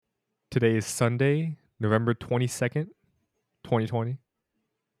Today is Sunday, November 22nd, 2020.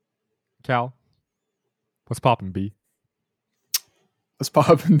 Cal, what's poppin', B? Let's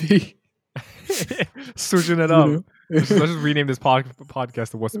pop and be. Switching it You up. know? Let's just rename this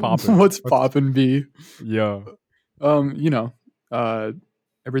podcast to What's Poppin'. What's poppin' be? Yeah. Um, you know, uh,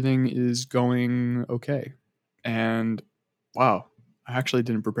 everything is going okay, and wow, I actually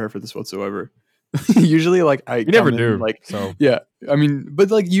didn't prepare for this whatsoever. Usually, like I You never come in do. like So, yeah, I mean, but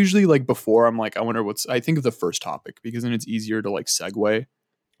like usually like before, I'm like I wonder what's. I think of the first topic because then it's easier to like segue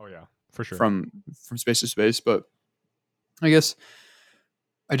oh, yeah, for sure. from space to space. But I guess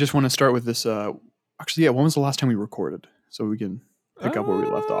I just want to start with this. Actually, yeah, when was the last time we recorded? So we can pick up where we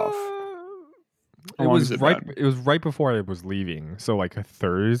left off. How It long was has it right. been? It was right before I was leaving. So, like a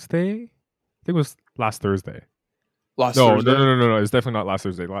Thursday. I think it was last Thursday. Last No, no, Thursday? no, no, no, no. It's definitely not last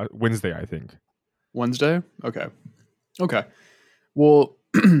Thursday. Wednesday, I think. Wednesday? Okay. Okay. Well,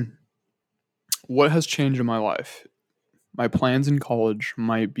 what has changed in my life? My plans in college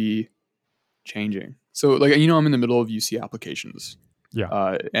might be changing. So, like, I'm in the middle of UC applications.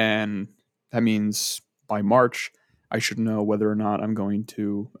 Yeah. And that means by March, I should know whether or not I'm going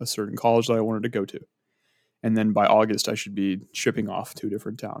to a certain college that I wanted to go to. And then by August, I should be shipping off to a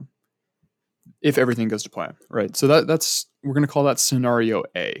different town if everything goes to plan, right? So that's we're going to call that scenario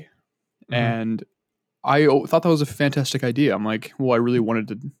A. Mhm. And I thought that was a fantastic idea. I'm like, well, I really wanted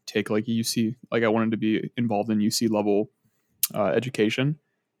to take like a UC, like I wanted to be involved in UC level education,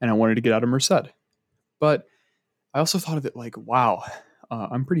 and I wanted to get out of Merced. But I also thought of it like, wow,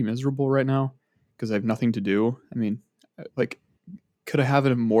 I'm pretty miserable right now because I have nothing to do. I mean, like, could I have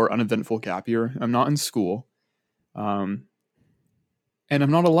a more uneventful gap year? I'm not in school, um, and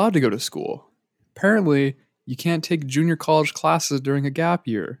I'm not allowed to go to school. Apparently, you can't take junior college classes during a gap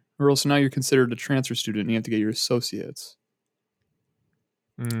year, or else now you're considered a transfer student and you have to get your associates.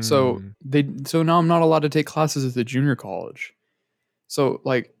 So Mm. so now I'm not allowed to take classes at the junior college. So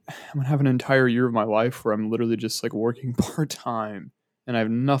like I'm gonna have an entire year of my life where I'm literally just like working part time and I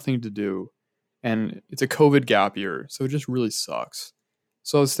have nothing to do. And it's a COVID gap year, so it just really sucks.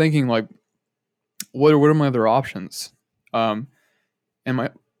 So I was thinking like, what are my other options? Um, and my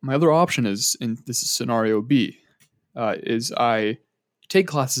other option is in this is scenario B, is I take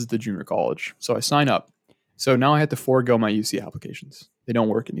classes at the junior college. So I sign up. So now I have to forego my UC applications. They don't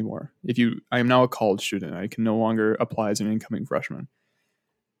work anymore. I am now a college student. I can no longer apply as an incoming freshman,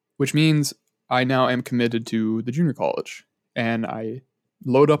 which means I now am committed to the junior college, and I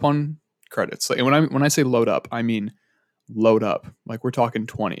load up on credits. Like when I say load up, I mean load up. Like we're talking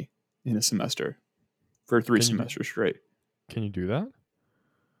 20 in a semester for three Can you semesters straight. can you do that?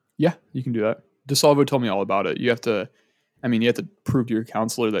 Yeah, you can do that. DeSalvo told me all about it. You have to prove to your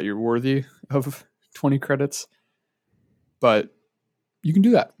counselor that you're worthy of 20 credits, but you can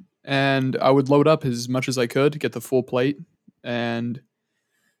do that. And I would load up as much as I could, get the full plate, and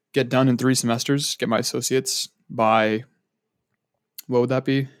get done in 3 semesters, get my associates by, what would that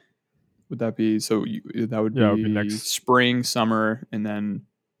be? That would Yeah, it would be be next. spring, summer, and then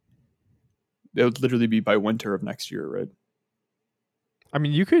it would literally be by winter of next year, right? I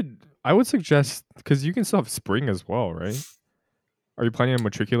mean, you could. I would suggest because you can still have spring as well, right? Are you planning on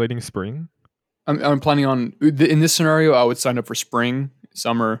matriculating spring? I'm planning on, in this scenario, I would sign up for spring,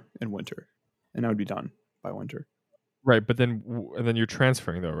 summer, and winter, and I would be done by winter. Right, but then and then you're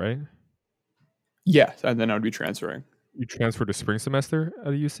transferring though, right? Yeah, and then I would be transferring. You transfer to spring semester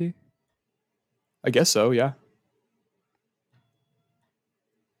at a UC. I guess so. Yeah.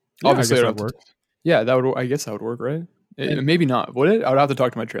 Yeah, I Obviously, guess I'd that have to. works. Yeah, that would. I guess that would work, right? And Maybe not. Would it? I would have to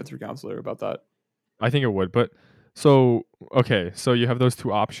talk to my transfer counselor about that. I think it would, but so okay, so you have those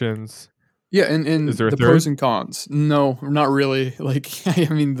two options. Yeah, and Is there a the pros third? and cons. No, not really. Like, I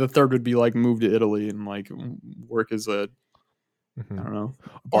mean, the third would be like move to Italy and like work as a, I Hmm. don't know,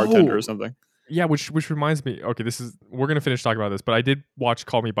 a bartender or Oh, something. yeah, which reminds me. Okay, this is we're gonna finish talking about this, but I did watch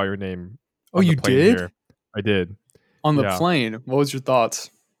Call Me by Your Name Oh, on the you plane did here. I did. on the Yeah. plane. What was your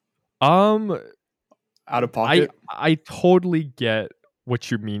thoughts? Um, Out of I pocket? I totally get what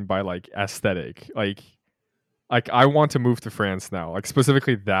you mean by like aesthetic. Like I want to move to France now. Like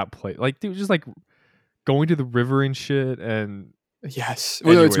specifically that place. Like dude, just like going to the river and shit. And Yes.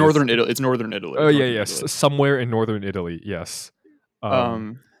 Well, no, it's anyways, northern Italy. It's northern Italy. oh yeah, Northern yes, Italy. somewhere in northern Italy. Yes. Um.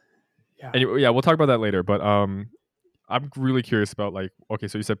 Um. Yeah. Anyway, yeah, we'll talk about that later. But I'm really curious about like okay,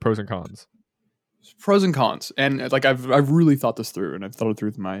 so you said pros and cons. Pros and cons, and like I've really thought this through, and I've thought it through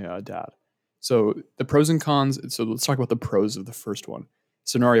with my dad. So the pros and cons. So let's talk about the pros of the first one.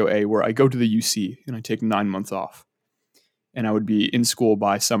 Scenario A, where I go to the UC and I take 9 months off, and I would be in school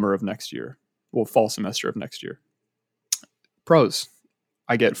by summer of next year, well, fall semester of next year. Pros.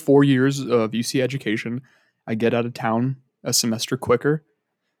 I get 4 years of UC education. I get out of town a semester quicker,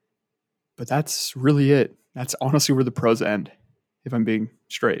 but that's really it. That's honestly where the pros end, if I'm being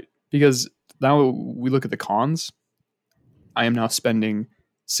straight. Because now we look at the cons. I am now spending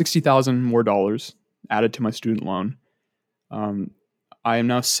 $60,000 more added to my student loan. Um, I am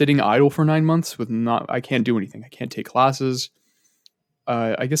now sitting idle for 9 months with not. I can't do anything. I can't take classes.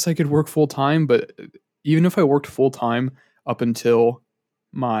 I guess I could work full time, but even if I worked full time up until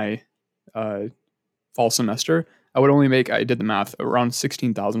my uh, fall semester, I would only make. I did the math around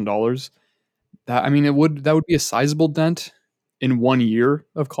 $16,000. That I mean, that would be a sizable dent in 1 year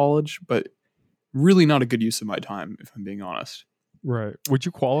of college, but really not a good use of my time, if I'm being honest. Right. Would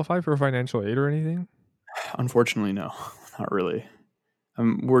you qualify for financial aid or anything? Unfortunately, no, not really.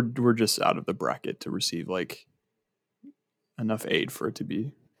 We're just out of the bracket to receive like enough aid for it to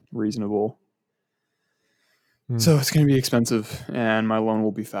be reasonable. So it's going to be expensive, and my loan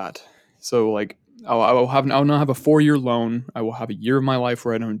will be fat. So like I'll now have a 4 year loan. I will have a year of my life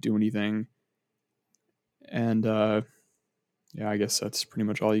where I don't do anything, and yeah, I guess that's pretty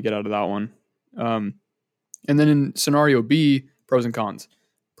much all you get out of that one. And then in scenario B, pros and cons.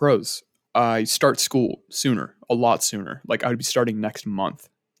 Pros, I start school sooner, a lot sooner. Like I would be starting next month,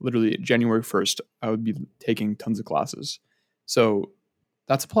 literally January 1st. I would be taking tons of classes, so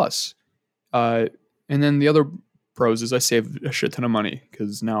that's a plus. Uh, and then the other pros is I save a shit ton of money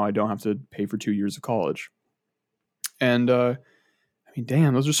because now I don't have to pay for 2 years of college. And I mean,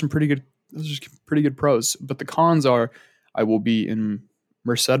 damn, those are some pretty good. Those are pretty good pros. But the cons are, I will be in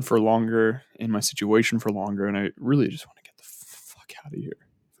Merced for longer, in my situation for longer, and I really just want to get the fuck out of here.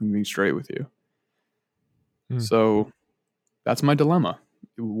 If I'm being straight with you. So that's my dilemma.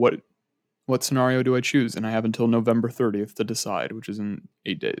 What scenario do I choose? And I have until November 30th to decide, which is in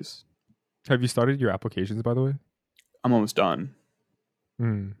 8 days. Have you started your applications, by the way? I'm almost done.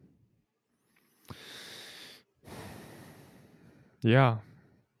 Yeah.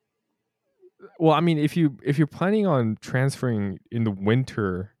 Well, I mean, if you're planning on transferring in the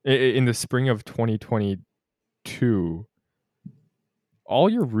winter, in the spring of 2022, all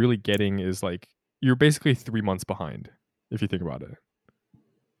you're really getting is like you're basically 3 months behind if you think about it.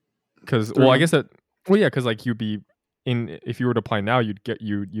 Because well, I guess that yeah, because like you'd be in if you were to apply now, you'd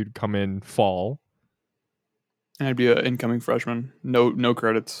come in fall. And I'd be an incoming freshman. No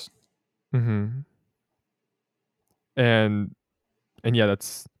credits. Mm-hmm. And yeah,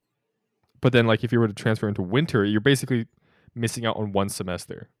 that's. But then, like, if you were to transfer into winter, you're basically missing out on one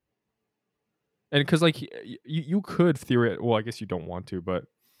semester. And because, like, you could theoretically, well, I guess you don't want to, but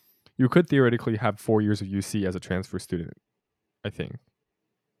you could theoretically have 4 years of UC as a transfer student, I think.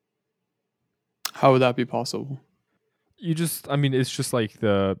 How would that be possible? I mean, it's just like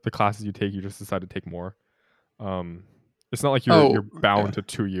the classes you take, you just decide to take more. It's not like you're bound to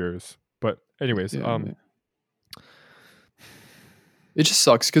 2 years. But anyways, yeah. It just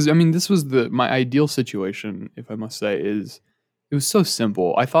sucks because I mean, this was my ideal situation, if I must say, is it was so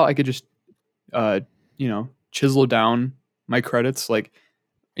simple. I thought I could just, chisel down my credits. Like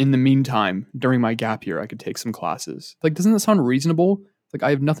in the meantime, during my gap year, I could take some classes. Like, doesn't that sound reasonable? Like I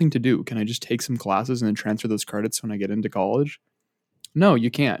have nothing to do. Can I just take some classes and then transfer those credits when I get into college? No,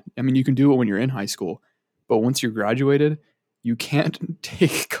 you can't. I mean, you can do it when you're in high school, but once you're graduated, you can't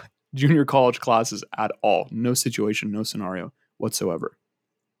take junior college classes at all. No situation, no scenario whatsoever,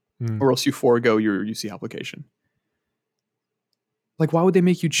 or else you forego your UC application. Like, why would they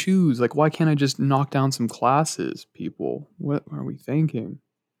make you choose? Like, why can't I just knock down some classes, people? What are we thinking?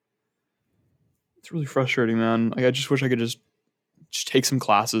 It's really frustrating, man. Like, I just wish I could just take some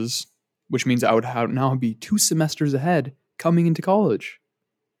classes, which means I would now be 2 semesters ahead coming into college.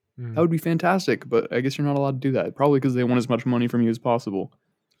 That would be fantastic, but I guess you're not allowed to do that. Probably because they want as much money from you as possible.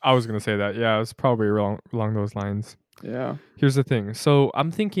 I was going to say that. Yeah, it's probably along those lines. Yeah. Here's the thing. So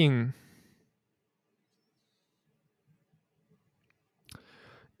I'm thinking...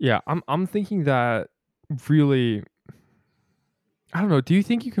 Yeah, I'm thinking that really... I don't know. Do you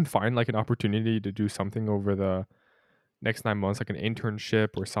think you can find like an opportunity to do something over the next 9 months, like an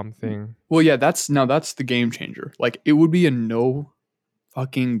internship or something? Well, yeah, that's the game changer. Like, it would be a no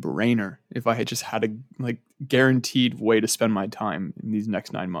fucking brainer if I had just had a like guaranteed way to spend my time in these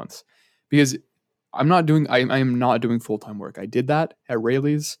next 9 months, because I am not doing full-time work. I did that at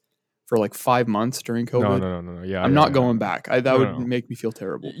Rayleigh's for like 5 months during COVID. No. Yeah, I'm not going back. That would make me feel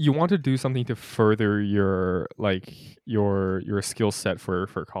terrible. You want to do something to further your skill set for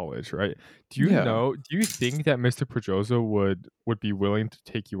college, right? Do you think that Mr. Projoso would be willing to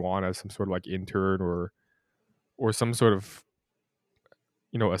take you on as some sort of like intern or some sort of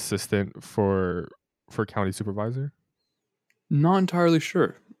assistant for county supervisor? Not entirely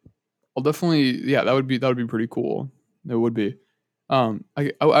sure. I'll definitely, yeah, that would be pretty cool. It would be.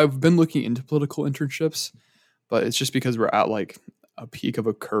 I've been looking into political internships, but it's just because we're at like a peak of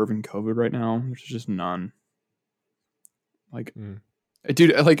a curve in COVID right now. There's just none. Like, Mm.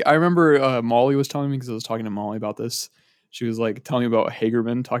 dude, like I remember Molly was telling me because I was talking to Molly about this. She was like telling me about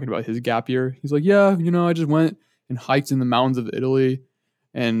Hagerman talking about his gap year. He's like, yeah, I just went and hiked in the mountains of Italy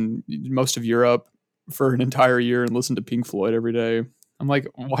and most of Europe for an entire year and listened to Pink Floyd every day. I'm like,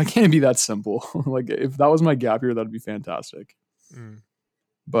 why can't it be that simple? Like, if that was my gap year, that'd be fantastic. Mm.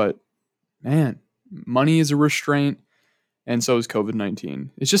 But man, money is a restraint, and so is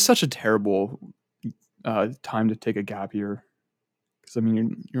COVID-19. It's just such a terrible time to take a gap year because I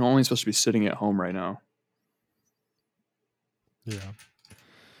mean, you're only supposed to be sitting at home right now. Yeah.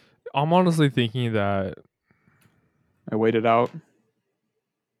 I'm honestly thinking that. I waited out.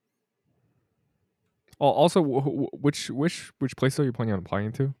 Also, which place are you planning on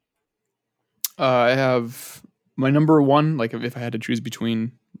applying to? I have my number one. Like, if I had to choose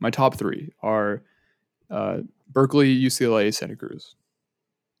between my top three, are Berkeley, UCLA, Santa Cruz.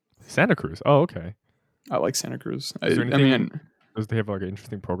 Santa Cruz. Oh, okay. I like Santa Cruz. Is there I anything? mean, Does they have like an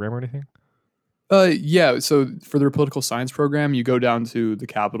interesting program or anything? yeah. So for their political science program, you go down to the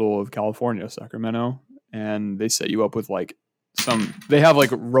capital of California, Sacramento, and they set you up with like some. They have like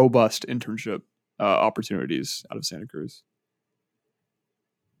robust internship opportunities out of Santa Cruz.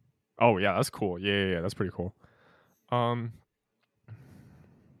 Oh yeah, that's cool. Yeah. That's pretty cool. Um,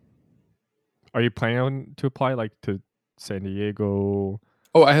 are you planning on to apply like to San Diego?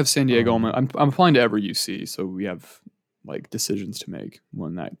 Oh, I have San Diego. Um, I'm applying to every UC, so we have like decisions to make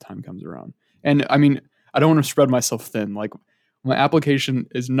when that time comes around. And I mean, I don't want to spread myself thin. Like, my application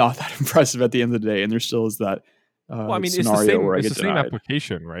is not that impressive at the end of the day, and there still is that well, I mean, it's the scenario same. where I It's get the same denied.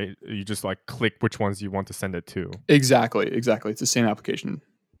 application, right? You just like click which ones you want to send it to. Exactly, exactly. It's the same application.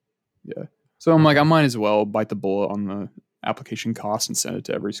 Yeah. So I'm like, I Okay. might as well bite the bullet on the application cost and send it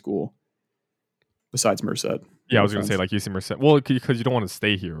to every school besides Merced. Yeah, I No was gonna say offense. like UC Merced. Well, because you don't want to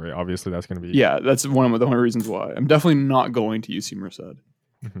stay here, right? Obviously, that's gonna be. Yeah, that's one of the only reasons why. I'm definitely not going to UC Merced.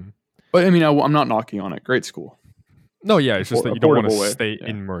 Mhm. But I mean, I'm not knocking on it. Great school. No, yeah, it's just that you don't want to Affordable way. stay Yeah.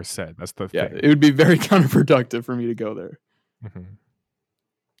 in Merced. That's the Yeah. thing. It would be very counterproductive for me to go there. Mhm.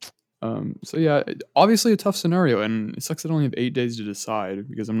 So yeah, obviously a tough scenario, and it sucks that I only have 8 days to decide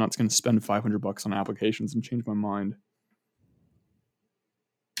because I'm not going to spend $500 on applications and change my mind.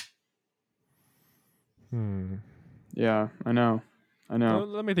 Hmm. Yeah, I know.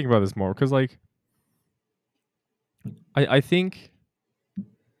 Let me think about this more because, like, I think.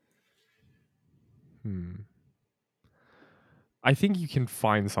 Hmm. I think you can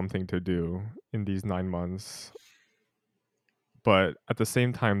find something to do in these 9 months, but at the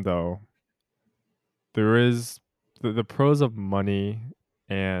same time, though, there is the pros of money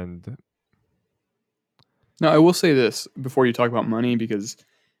and. Now, I will say this before you talk about money because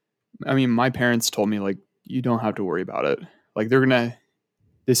I mean, my parents told me like you don't have to worry about it. Like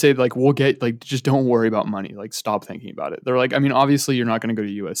they say like we'll get like just don't worry about money. Like stop thinking about it. They're like, I mean, obviously you're not going to go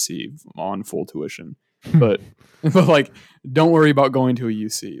to USC on full tuition, but but like don't worry about going to a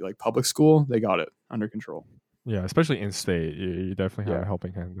UC. Like public school, they got it under control. Yeah, especially in state, you definitely have Yeah. a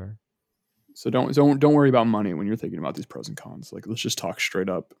helping hand there. So don't worry about money when you're thinking about these pros and cons. Like let's just talk straight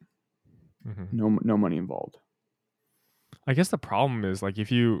up. Hmm. No money involved. I guess the problem is like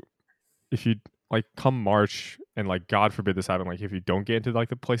if you like come March and like God forbid this happen, like if you don't get into like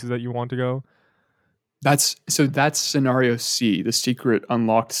the places that you want to go, That's scenario C, the secret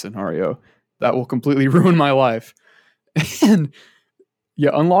unlocked scenario that will completely ruin my life. And yeah,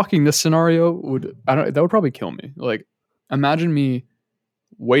 unlocking this scenario would I don't that would probably kill me. Like imagine me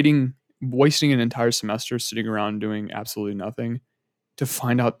wasting an entire semester sitting around doing absolutely nothing to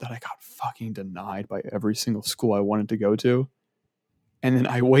find out that I got fucking denied by every single school I wanted to go to. And then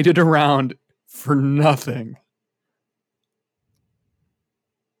I waited around for nothing.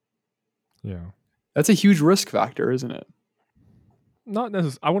 yeah, That's a huge risk factor, isn't it? not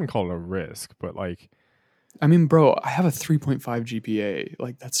necessarily. I wouldn't call it a risk, but like I mean, bro, I have a 3.5 GPA.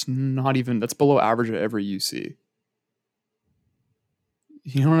 Like that's below average at every UC.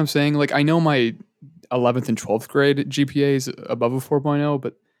 You know what I'm saying? Like I know my 11th and 12th grade GPA is above a 4.0,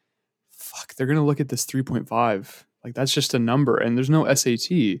 but fuck, they're going to look at this 3.5. Like that's just a number and there's no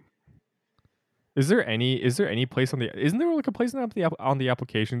SAT. is there any place on the isn't there like a place on the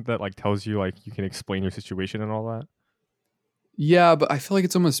application that like tells you like you can explain your situation and all that? Yeah, but I feel like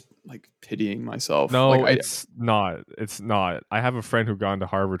it's almost like pitying myself. Like No, it's not. It's not. I have a friend who got into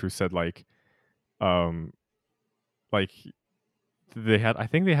Harvard who said um, like they had. I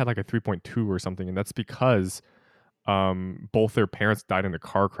think they had like a 3.2 or something, and that's because both their parents died in a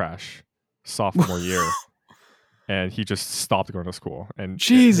car crash sophomore year, and he just stopped going to school. And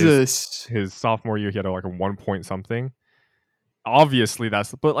Jesus. his sophomore year, he had like a 1 point something. Obviously,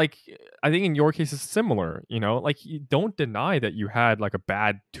 but like I think in your case, it's similar. You know, like you don't deny that you had like a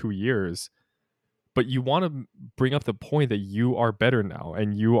bad 2 years, but you want to bring up the point that you are better now,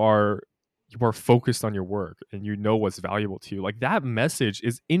 and you are focused on your work, and you know what's valuable to you. Like that message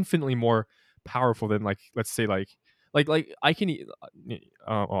is infinitely more powerful than like, let's say like I can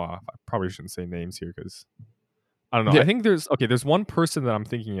I probably shouldn't say names here because I don't know. Yeah. I think there's one person that I'm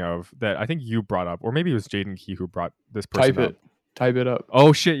thinking of that I think you brought up, or maybe it was Jaden Key who brought this person Type up. it. Type it up.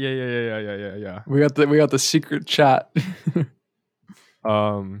 Oh shit! Yeah. We got the secret chat.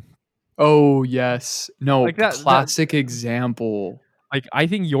 Um, Oh yes. No, like that classic example. like I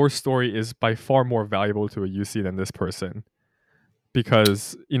think your story is by far more valuable to a UC than this person,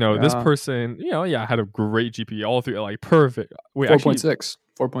 because this Yeah. person had a great GPA all through, like perfect. Wait, actually, 4.6.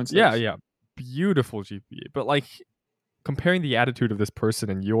 4.6. yeah, beautiful GPA. But like comparing the attitude of this person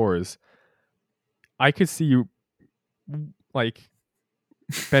and yours, I could see you like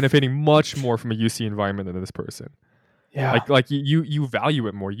benefiting much more from a UC environment than this person. Yeah. Like you value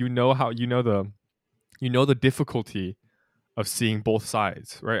it more. The difficulty of seeing both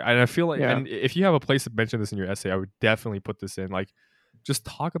sides, right? And I feel like, Yeah. and if you have a place to mention this in your essay, I would definitely put this in. Like, just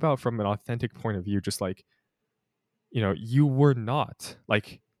talk about from an authentic point of view. Just like, you were not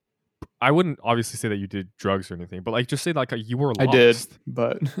like. I wouldn't obviously say that you did drugs or anything, but like, just say like you were I did, lost.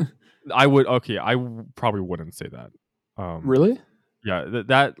 but I would. Okay, probably wouldn't say that. really? Yeah,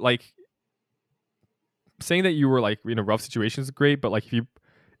 that like saying that you were like in a rough situation is great, but like if you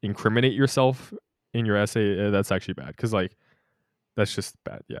incriminate yourself in your essay, that's actually bad because like that's just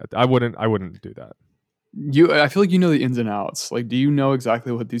bad. Yeah, I wouldn't do that. I feel like you know the ins and outs. Like, do you know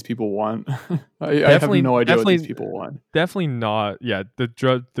exactly what these people want? I have Definitely, no idea what these definitely, people want. definitely not. Yeah, the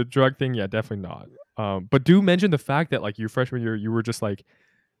drug thing. Yeah, definitely not. But do mention the fact that like your freshman year, you were just like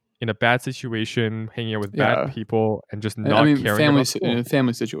in a bad situation, hanging out with bad Yeah. people, and just I not mean, caring about school.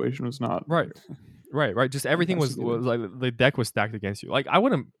 family situation was not. Right. Right. Just It everything has to was be there. like the deck was stacked against you. Like I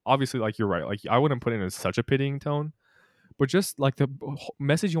wouldn't obviously like you're right. Like I wouldn't put it in such a pitying tone, but just like the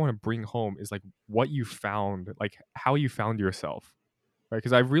message you want to bring home is like what you found, like how you found yourself, right?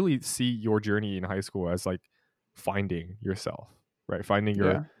 Because I really see your journey in high school as like finding yourself, right? Finding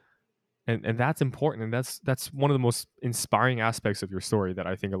your Yeah, and that's important, and that's one of the most inspiring aspects of your story that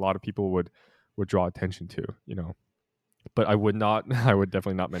I think a lot of people would draw attention to. But I would not. I would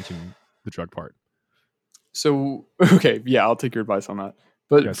definitely not mention the drug part. so okay, yeah, I'll take your advice on that. Yeah,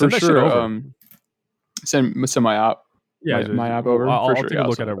 But for send that shit sure, over. send my app, Yeah, my app well, over I'll for I'll sure. take Yeah, a I'll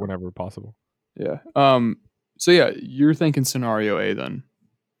look at send it it over. whenever possible. Yeah. So yeah, you're thinking scenario A then.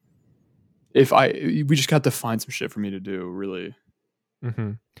 If we just got to find some shit for me to do, really.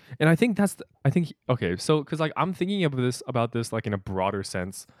 hmm And I think okay. So because like I'm thinking of this about this like in a broader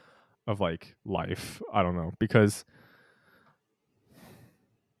sense of like life. I don't know because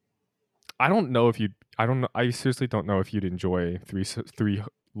I don't know if you. I don't know. I seriously don't know if you'd enjoy three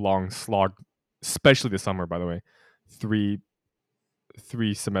long slog, especially this summer. By the way, three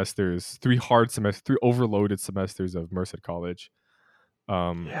three semesters, three overloaded semesters of Merced College.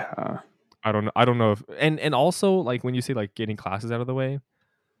 Um, Yeah. I don't know if and also like when you say like getting classes out of the way,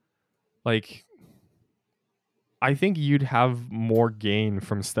 like I think you'd have more gain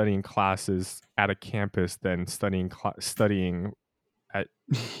from studying classes at a campus than studying at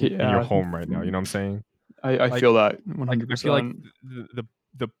in your Yeah. home right now. You know what I'm saying? I Like feel that like I feel like 100%.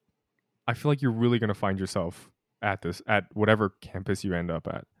 the I feel like you're really gonna find yourself at whatever campus you end up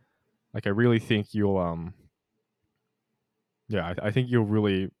at. Like I really think you'll yeah, I think you'll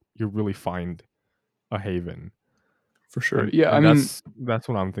really find a haven. For sure. And Yeah, I and mean, that's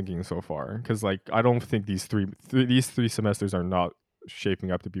what I'm thinking so far, because like I don't think these three semesters are not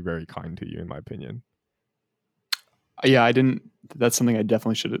shaping up to be very kind to you, in my opinion. yeah, I didn't. That's something I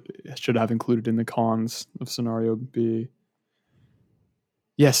definitely should have included in the cons of scenario B.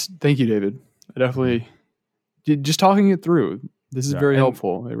 Yes, thank you, David. I Mhm. definitely just talking it through. This is Yeah, very and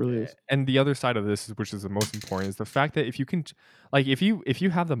helpful. It really is. and the other side of this, which is the most important, is the fact that if you can, like, if you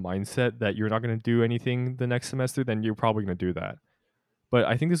have the mindset that you're not going to do anything the next semester, then you're probably going to do that. But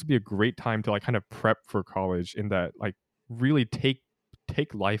I think this would be a great time to like kind of prep for college, in that like really take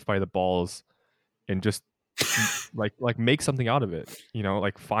life by the balls and just like make something out of it.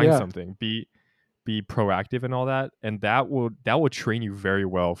 Like find Yeah, something, be proactive and all that, and that will train you very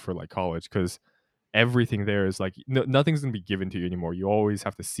well for like college, because everything there is like nothing's gonna be given to you anymore. You always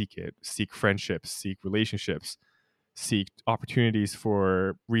have to seek friendships, seek relationships, seek opportunities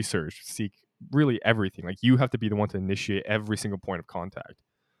for research, seek really everything. Like you have to be the one to initiate every single point of contact.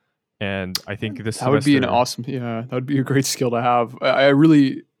 And I think this That would be an semester, awesome, yeah, that would be a great skill to have. I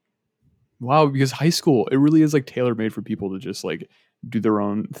really, wow, because high school, it really is like tailor made for people to just like do their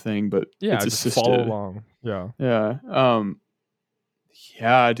own thing, but yeah, it's just follow assisted. along. Yeah. Yeah.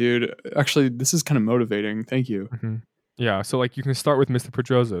 Yeah, dude. Actually, this is kind of motivating. Thank you. hmm Yeah. So like you can start with Mr.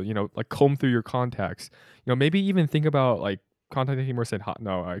 Pedroza, like comb through your contacts. Maybe even think about like contacting him or saying,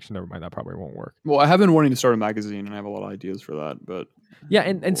 no, actually, never mind. That probably won't work. Well, I have been wanting to start a magazine, and I have a lot of ideas for that. But Yeah.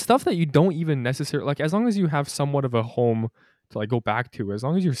 And stuff that you don't even necessarily like, as long as you have somewhat of a home to like go back to, as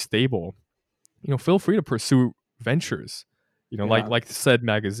long as you're stable, feel free to pursue ventures, like yeah, said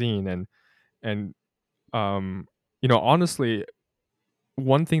magazine and honestly,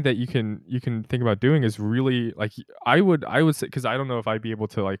 one thing that you can think about doing is really like I would say, because I don't know if I'd be able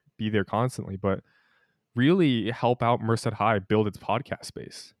to like be there constantly, but really help out Merced High build its podcast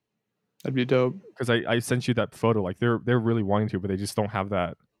space. that'd be dope. Because I sent you that photo, like they're really wanting to, but they just don't have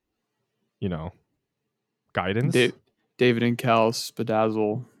that you know guidance. Da- David and Cal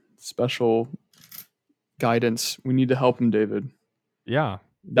Spadazzle special guidance. We need to help him, David. Yeah,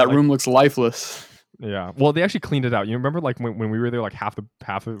 That like room looks lifeless. yeah. Well, they actually cleaned it out. You remember like when we were there, like half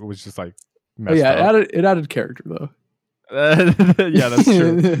of it was just like Oh messed yeah, up. it added character though. Yeah, that's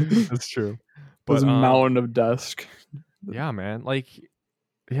true. That's true. This But mountain of desk. yeah, man, like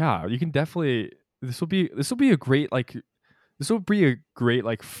yeah, you can definitely this will be a great like this will be a great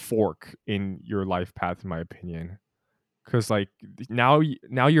like fork in your life path, in my opinion. Because like now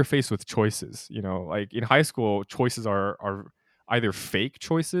you're faced with choices. Like in high school, choices are either fake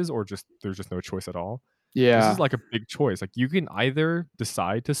choices or just there's just no choice at all. This is Yeah, like a big choice. Like you can either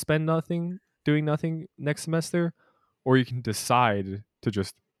decide to spend nothing doing nothing next semester, or you can decide to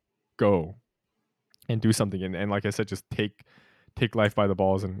just go and do something, and like I said, just take life by the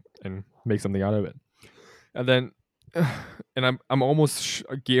balls and make something out of it. And then and I'm almost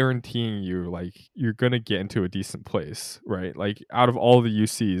guaranteeing you like you're gonna get into a decent place, right? Like out of all the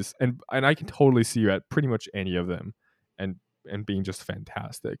UCs, and I can totally see you at pretty much any of them, and being just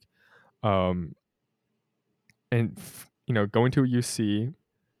fantastic. Um, and going to a UC,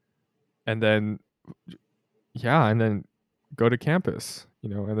 and then yeah, and then go to campus,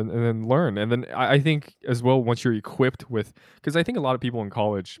 and then learn, and then I think as well, once you're equipped with, because I think a lot of people in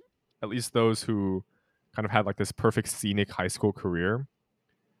college, at least those who kind of had like this perfect scenic high school career,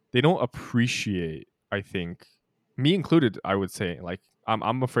 they don't appreciate, I think, me included, I would say, like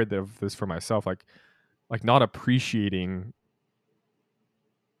I'm afraid of this for myself, like not appreciating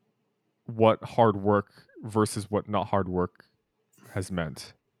what hard work versus what not hard work has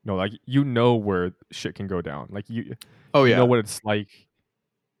meant. No, like where shit can go down. Like oh you know yeah. what it's like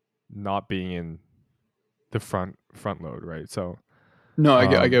not being in the front load, right? So No, I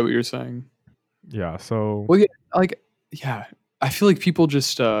um get what you're saying. yeah, so Well, yeah, like yeah, I feel like people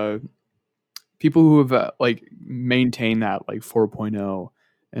just people who have like maintained that like 4.0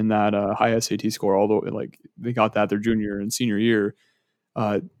 and that high SAT score, although like they got that their junior and senior year,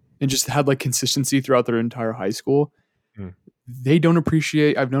 uh, and just had like consistency throughout their entire high school. mm, They don't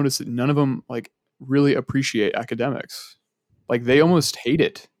appreciate. I've noticed that none of them like really appreciate academics. Like they almost hate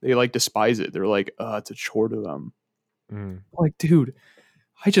it. They like despise it. They're like, it's a chore to them. mm, Like, dude,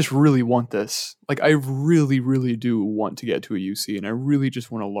 I just really want this. Like, I really, really do want to get to a UC, and I really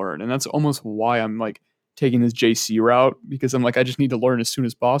just want to learn. And that's almost why I'm like taking this JC route, because I'm like, I just need to learn as soon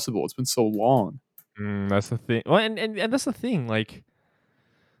as possible. It's been so long. that's the thing. Well, and that's the thing. Like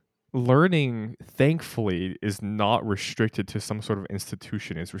learning, thankfully, is not restricted to some sort of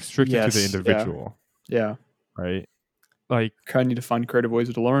institution. It's restricted to the Yes, yeah, individual, yeah. right? Like Kind of need to find creative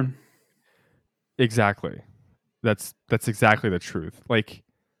ways to learn. exactly. That's exactly the truth. Like,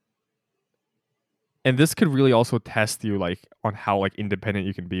 and this could really also test you like on how like independent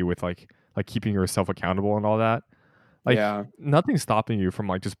you can be with like keeping yourself accountable and all that. Like Yeah, nothing's stopping you from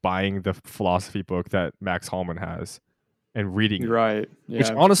like just buying the philosophy book that Max Hallman has and reading you're it, right. which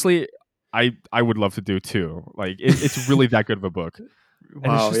Yeah. honestly I would love to do too. Like it's really that good of a book. And it's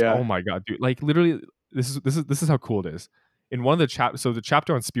Wow. just, Yeah. oh my god, dude! Like literally, this is how cool it is. In one of the so the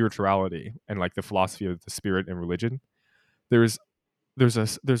chapter on spirituality and like the philosophy of the spirit and religion, there's there's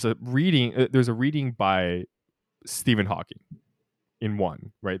a reading by Stephen Hawking in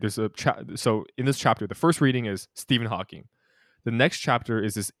one, right? There's so in this chapter, the first reading is Stephen Hawking. The next chapter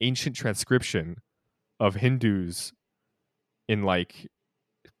is this ancient transcription of Hindus in like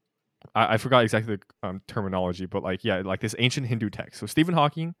I forgot exactly the terminology, but like yeah, like this ancient Hindu text. So Stephen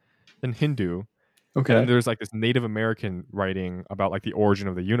Hawking, then Hindu, and then Okay. there's like this Native American writing about like the origin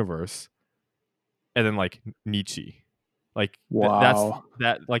of the universe, and then like Nietzsche. Like that's Wow.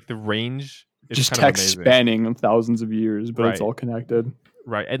 that like the range it's Just kind of text amazing. spanning thousands of years, but it's Right. all connected.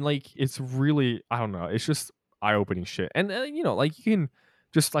 Right. And like it's really, I don't know, it's just eye-opening shit. And you know, like you can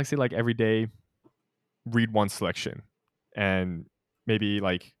just like say like every day read one selection and maybe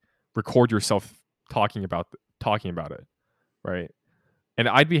like record yourself talking about it, right? And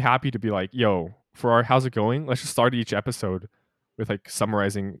I'd be happy to be like, yo, for our how's it going? Let's just start each episode with like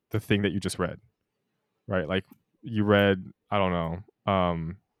summarizing the thing that you just read, right? Like you read, I don't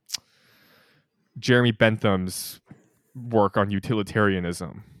know, Jeremy Bentham's work on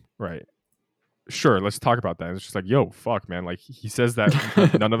utilitarianism, right? Sure, let's talk about that. It's just like, yo, fuck, man. Like he says that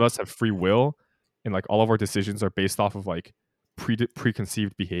none of us have free will, and like all of our decisions are based off of like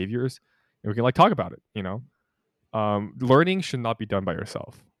preconceived behaviors, and we can like talk about it. You know, learning should not be done by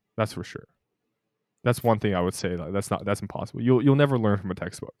yourself. That's for sure. That's one thing I would say. Like, that's impossible. You'll never learn from a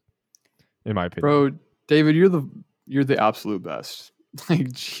textbook, in my opinion. Bro, David, you're the absolute best.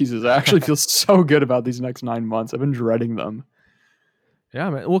 Like Jesus, I actually feel so good about these next 9 months. I've been dreading them. Yeah,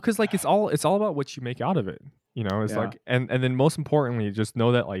 man. Well, because like it's all about what you make out of it. You know, it's Yeah. like and then most importantly, just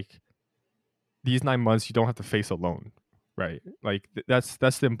know that like these 9 months you don't have to face alone, right? Like that's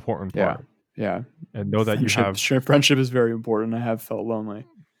the important Yeah. part, Yeah. and know that you have Friendship is very important. I have felt lonely.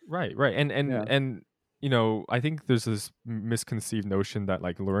 right, and Yeah. you know, I think there's this misconceived notion that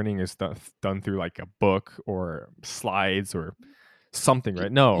like learning is done through like a book or slides or something, right?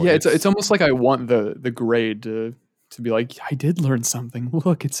 No, Yeah, it's almost like I want the grade to be like, I did learn something.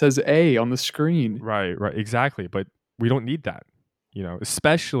 Look, it says A on the screen. right, exactly. But we don't need that, you know,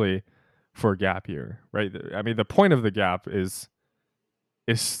 especially for a gap year, right? I mean, the point of the gap is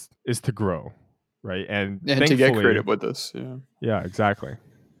to grow, right? And And to get thankfully, creative with this. Yeah. yeah, exactly.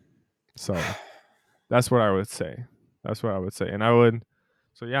 So that's what I would say. That's what I would say. And I would,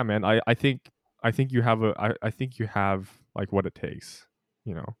 so yeah, man, I think you have I think you have like what it takes,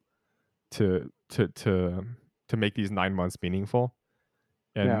 you know, to make these 9 months meaningful,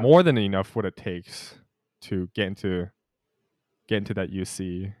 and Yeah. more than enough what it takes to get into that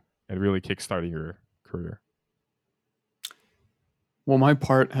UC and really kickstarting your career. Well, my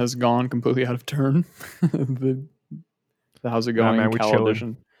part has gone completely out of turn. the, the how's it Nah, going man, we Cal chilling.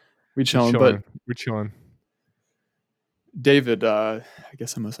 edition. We We chilling. But chilling. We chilling. David, I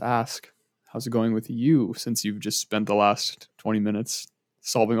guess I must ask, how's it going with you since you've just spent the last 20 minutes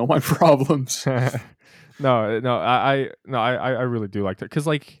solving all my problems? I really do like that because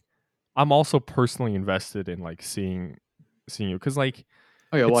like I'm also personally invested in like seeing you because like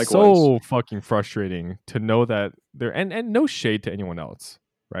Oh yeah, it's likewise. so fucking frustrating to know that there and no shade to anyone else,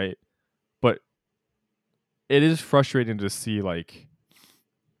 right? But it is frustrating to see like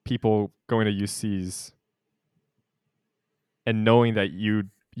people going to UCs and knowing that you'd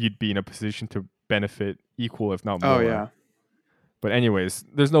be in a position to benefit equal if not Oh more. yeah. But anyways,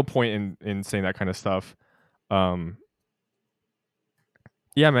 there's no point in saying that kind of stuff. Um,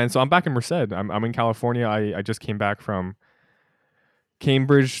 yeah, man. So I'm back in Merced. I'm in California. I just came back from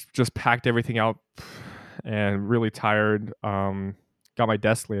Cambridge. Just packed everything out and really tired. Got my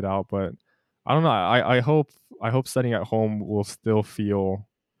desk laid out, but I don't know. I hope studying at home will still feel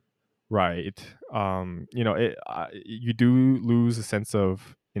right. You know, you do lose a sense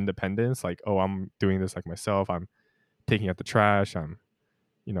of independence. Like, oh, I'm doing this like myself. I'm taking out the trash. I'm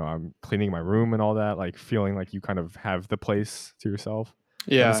cleaning my room and all that, like feeling like you kind of have the place to yourself.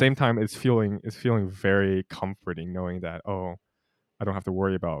 But at the Yeah. same time, it's feeling very comforting knowing that, oh, I don't have to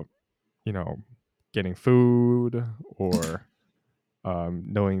worry about, you know, getting food or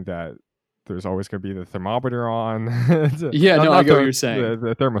knowing that there's always going to be the thermometer on. Yeah, not no, I not get what the, you're saying.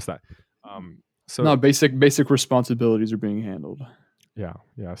 the thermostat. So No, basic responsibilities are being handled. yeah.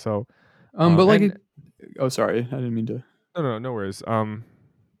 So But like and oh sorry, I didn't mean to. no worries. And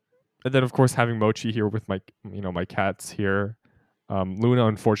then of course having Mochi here with my cats here. Luna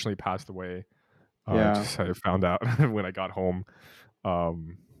unfortunately passed away. Yeah. Just I found out when I got home.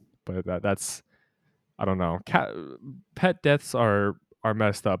 Um, but that's I don't know. Pet deaths are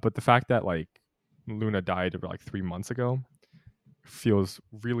messed up, but the fact that like Luna died about like 3 months ago feels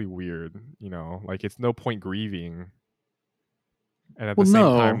really weird. You know, like it's no point grieving, and at the Well, same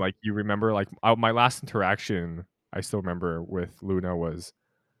time, no. like you remember, like my last interaction I still remember with Luna was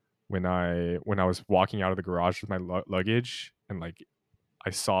when I was walking out of the garage with my luggage, and like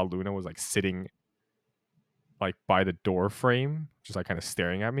I saw Luna was like sitting like by the door frame, just like kind of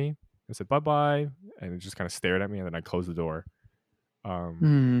staring at me. I said bye bye, and it just kind of stared at me, and then I closed the door. Um,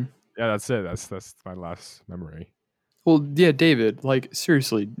 Hmm. yeah, that's it. That's my last memory. Well, yeah, David, like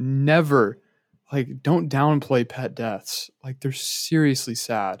seriously, never like don't downplay pet deaths. Like they're seriously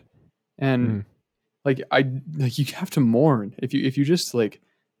sad. And Mm. like you have to mourn. If you just like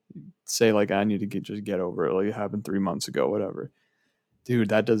say like I need to just get over it, like it happened 3 months ago, whatever. Dude,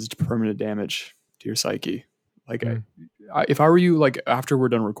 that does permanent damage to your psyche. Like Mm. if I were you, like after we're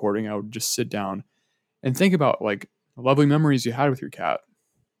done recording, I would just sit down and think about like lovely memories you had with your cat,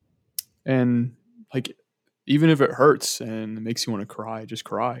 and like even if it hurts and it makes you want to cry, just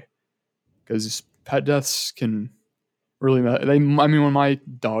cry, because pet deaths can really I mean, when my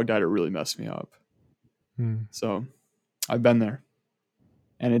dog died, it really messed me up. Mm. So I've been there,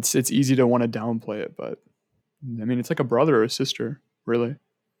 and it's easy to want to downplay it, but I mean, it's like a brother or a sister, really.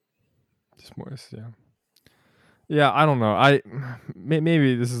 Just moist, yeah. Yeah, I don't know.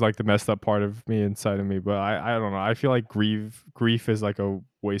 Maybe this is like the messed up part of me inside of me, but I don't know. I feel like grief is like a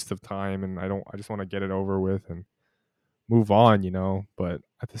waste of time, and I just want to get it over with and move on, you know. But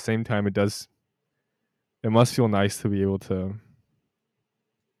at the same time, it must feel nice to be able to.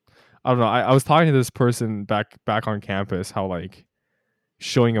 I don't know. I was talking to this person back on campus how like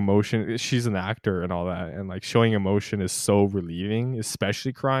showing emotion. She's an actor and all that, and like showing emotion is so relieving,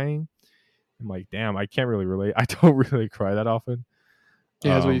 especially crying. I'm like, damn, I can't really relate. I don't really cry that often.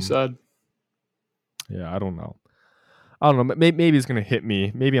 Yeah, that's what you said. Yeah, I don't know. I don't know. Maybe it's gonna hit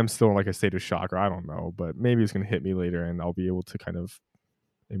me. Maybe I'm still in like a state of shock, or I don't know. But maybe it's gonna hit me later, and I'll be able to kind of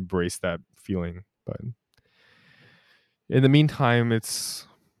embrace that feeling. But in the meantime,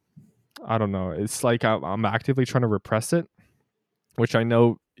 I don't know. It's like I'm actively trying to repress it, which I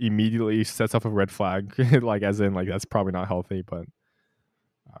know immediately sets off a red flag. Like as in like that's probably not healthy. But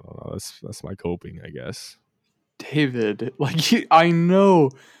I don't know. That's my coping, I guess. David, like I know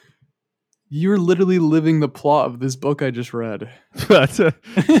you're literally living the plot of this book I just read. What's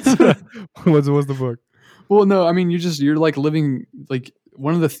the book? Well, no, I mean you're like living like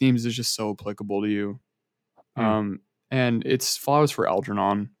one of the themes is just so applicable to you. Hmm. And it's Flowers for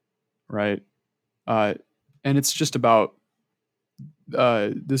Algernon, right? Uh, and it's just about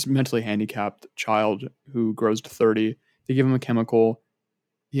this mentally handicapped child who grows to 30. They give him a chemical.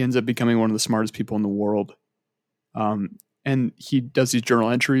 He ends up becoming one of the smartest people in the world. And he does these journal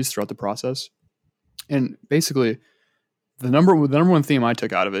entries throughout the process. And basically, the number one theme I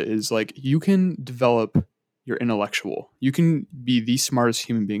took out of it is like you can develop your intellectual. You can be the smartest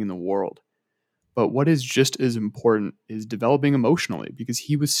human being in the world. But what is just as important is developing emotionally, because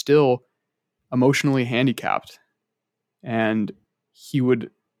he was still emotionally handicapped, and he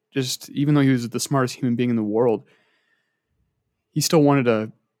would just, even though he was the smartest human being in the world, he still wanted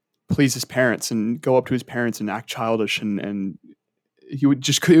to please his parents and go up to his parents and act childish, and he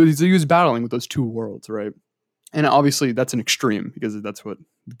was battling with those two worlds, right? And obviously that's an extreme because that's what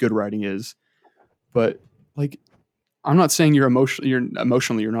good writing is. But like, I'm not saying you're emotionally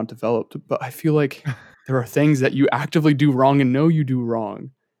you're not developed, but I feel like there are things that you actively do wrong and know you do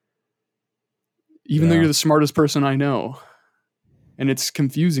wrong, even though Yeah. you're the smartest person I know. And it's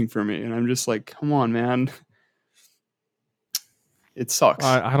confusing for me, and I'm just like, come on, man. It sucks.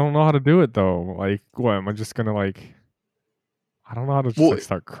 I don't know how to do it though. Like, what am I just gonna like? I don't know how to just Well, like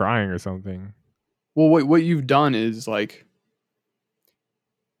start crying or something. what you've done is like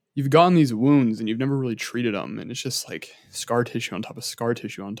you've gotten these wounds and you've never really treated them, and it's just like scar tissue on top of scar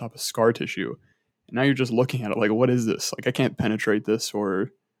tissue on top of scar tissue. And now you're just looking at it like, what is this? Like, I can't penetrate this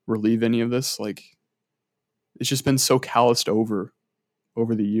or relieve any of this. Like, it's just been so calloused over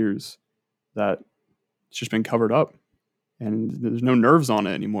the years that it's just been covered up, and there's no nerves on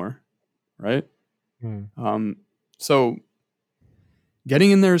it anymore, right? Hmm. So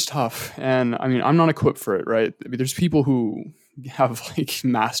getting in there is tough, and I mean, I'm not equipped for it, right? I mean, there's people who have like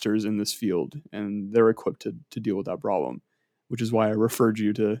masters in this field, and they're equipped to deal with that problem, which is why I referred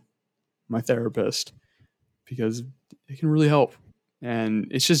you to my therapist, because it can really help. And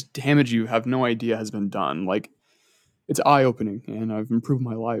it's just damage you have no idea has been done. Like, it's eye opening, and I've improved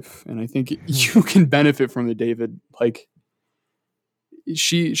my life, and I think you can benefit from it, David. Like,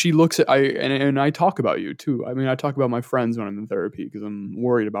 she looks at and I talk about you too. I mean, I talk about my friends when I'm in therapy because I'm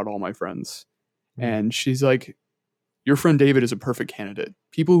worried about all my friends. Hmm. And she's like, your friend David is a perfect candidate.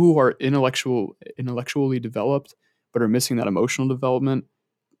 People who are intellectually developed but are missing that emotional development,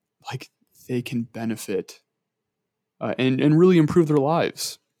 like, they can benefit and really improve their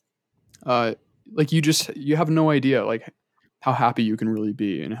lives. Uh, like, you have no idea like how happy you can really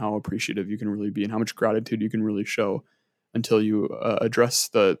be and how appreciative you can really be and how much gratitude you can really show until you address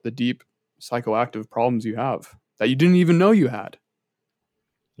the deep psychoactive problems you have that you didn't even know you had.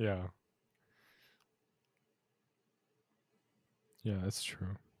 Yeah. Yeah, that's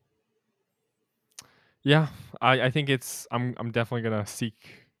true. Yeah, I think I'm definitely gonna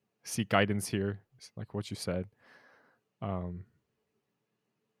seek guidance here, like what you said. Um,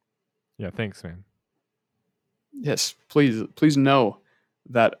 yeah, thanks, man. Yes, please know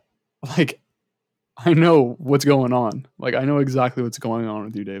that like I know what's going on. Like I know exactly what's going on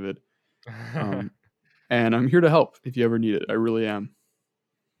with you, David. Um, and I'm here to help if you ever need it. I really am.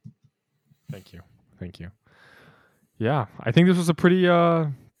 Thank you. Thank you. Yeah, I think this was a pretty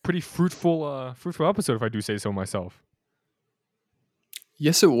fruitful episode, if I do say so myself.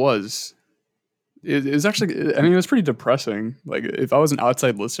 Yes, it was. It was actually. I mean, it was pretty depressing. Like if I was an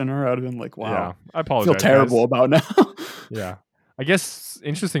outside listener, I'd have been like, Yeah, "Wow, I I feel apologize, terrible guys. about now." Yeah, I guess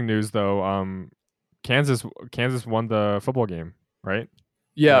interesting news though. Kansas won the football game, right?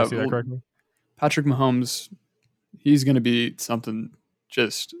 Did I Yeah, see that correctly? Patrick Mahomes, he's gonna be something.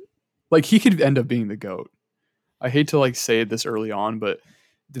 Just like he could end up being the goat. I hate to like say this early on, but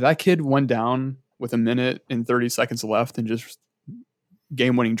that kid went down with a minute and 30 seconds left and just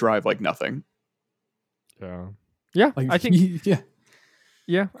game winning drive like nothing. Yeah. Yeah, Like I think. yeah,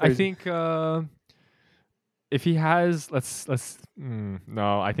 Yeah, I crazy. think. If he has,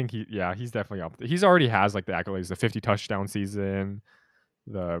 no, I think he's definitely up. He's already has like the accolades, the 50 touchdown season,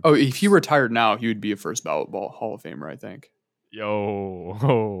 the Oh, if he retired now, he would be a first ballot ball Hall of Famer, I think.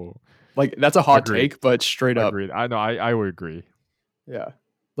 yo, Like that's a hot agreed, take, but straight up, agreed. I know, I would agree. yeah.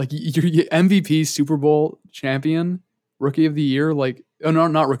 Like your MVP, Super Bowl champion, Rookie of the Year. Like, oh no,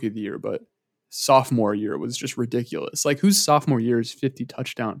 not Rookie of the Year, but sophomore year was just ridiculous. Like, whose sophomore year is 50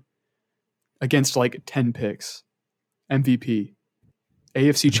 touchdown against like 10 picks? MVP,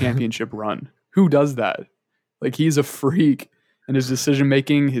 AFC Championship run. Who does that? Like, he's a freak, and his decision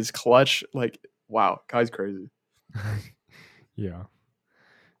making, his clutch. Like, wow, guy's crazy. Yeah,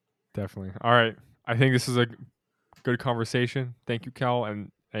 definitely. All right, I think this is a good conversation. Thank you, Cal,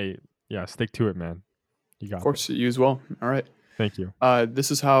 and hey, yeah, stick to it, man. You Of got course, this. you as well. All right. Thank you.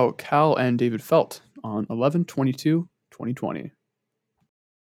 This is how Cal and David felt on 11/22/2020.